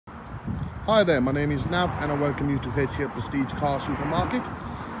Hi there, my name is Nav and I welcome you to HCL Prestige Car Supermarket.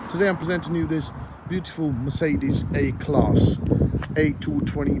 Today I'm presenting you this beautiful Mercedes A-Class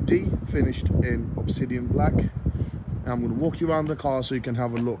A220d finished in obsidian black. I'm going to walk you around the car so you can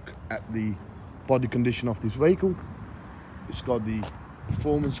have a look at the body condition of this vehicle. It's got the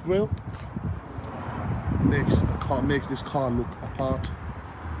performance grille, makes this car look apart.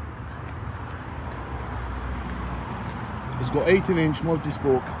 It's got 18-inch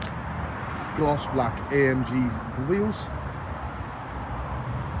multi-spoke gloss black AMG wheels,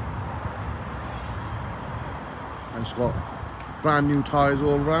 and it's got brand new tyres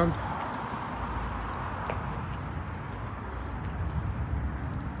all around.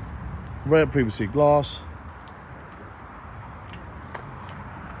 Rear privacy glass,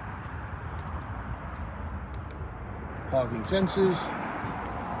 parking sensors,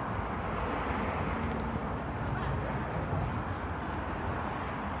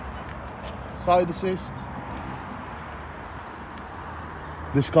 side assist.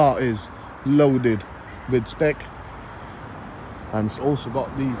 This car is loaded with spec, and it's also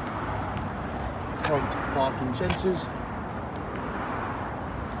got the front parking sensors.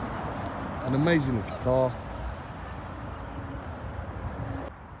 An amazing looking car.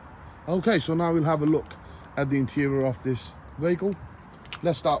 Okay, so now we'll have a look at the interior of this vehicle.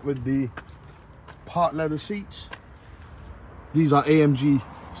 Let's start with the part leather seats. These are AMG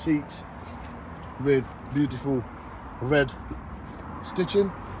seats with beautiful red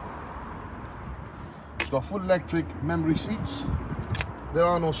stitching. It's got full electric memory seats. There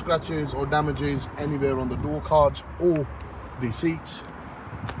are no scratches or damages anywhere on the door cards or the seats.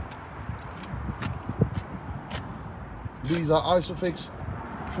 These are Isofix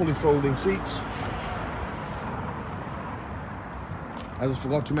fully folding seats. As I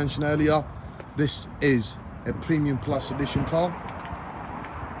forgot to mention earlier, this is a Premium Plus edition car.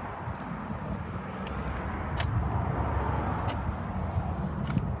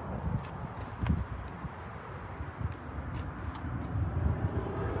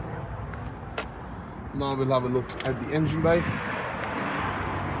 Now we'll have a look at the engine bay.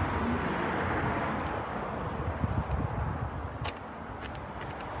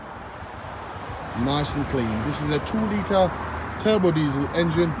 Nice and clean. This is a 2-litre turbo diesel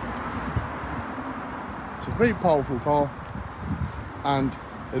engine. It's a very powerful car and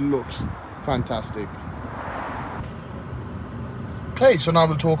it looks fantastic. Okay, so now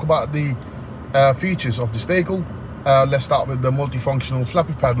we'll talk about the features of this vehicle. Let's start with the multifunctional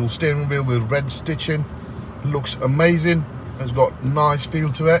flappy paddle steering wheel with red stitching. Looks amazing. It's got nice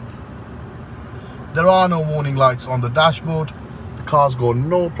feel to it. There are no warning lights on the dashboard. The car's got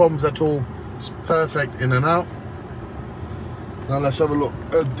no problems at all. It's perfect in and out. Now let's have a look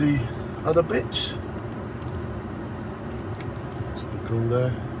at the other bits. Go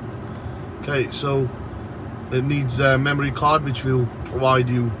there. Okay, so it needs a memory card, which we'll provide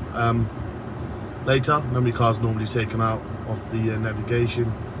you later. Memory card's normally taken out of the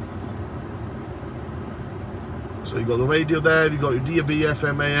navigation. So you've got the radio there, you've got your DAB,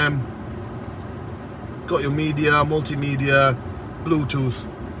 FM, AM, got your media, multimedia, Bluetooth,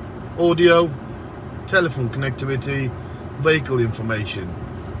 audio, telephone connectivity, vehicle information.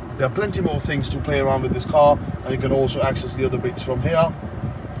 There are plenty more things to play around with this car, and you can also access the other bits from here.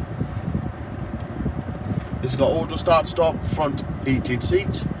 It's got auto start stop, front heated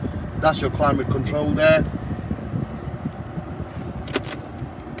seats. That's your climate control there.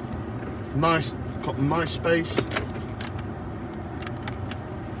 Nice, got nice space.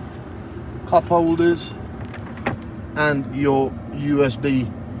 Cup holders, and your USB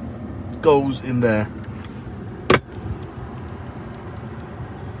goes in there.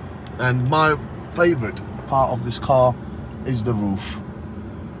 And my favorite part of this car is the roof.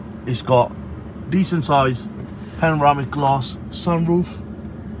 It's got decent size panoramic glass sunroof.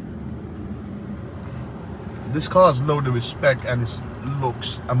 This car is loaded with spec and it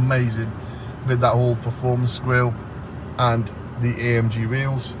looks amazing with that whole performance grille and the AMG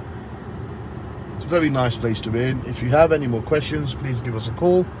wheels. It's a very nice place to be in. If you have any more questions, please give us a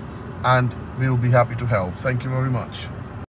call and we'll be happy to help. Thank you very much.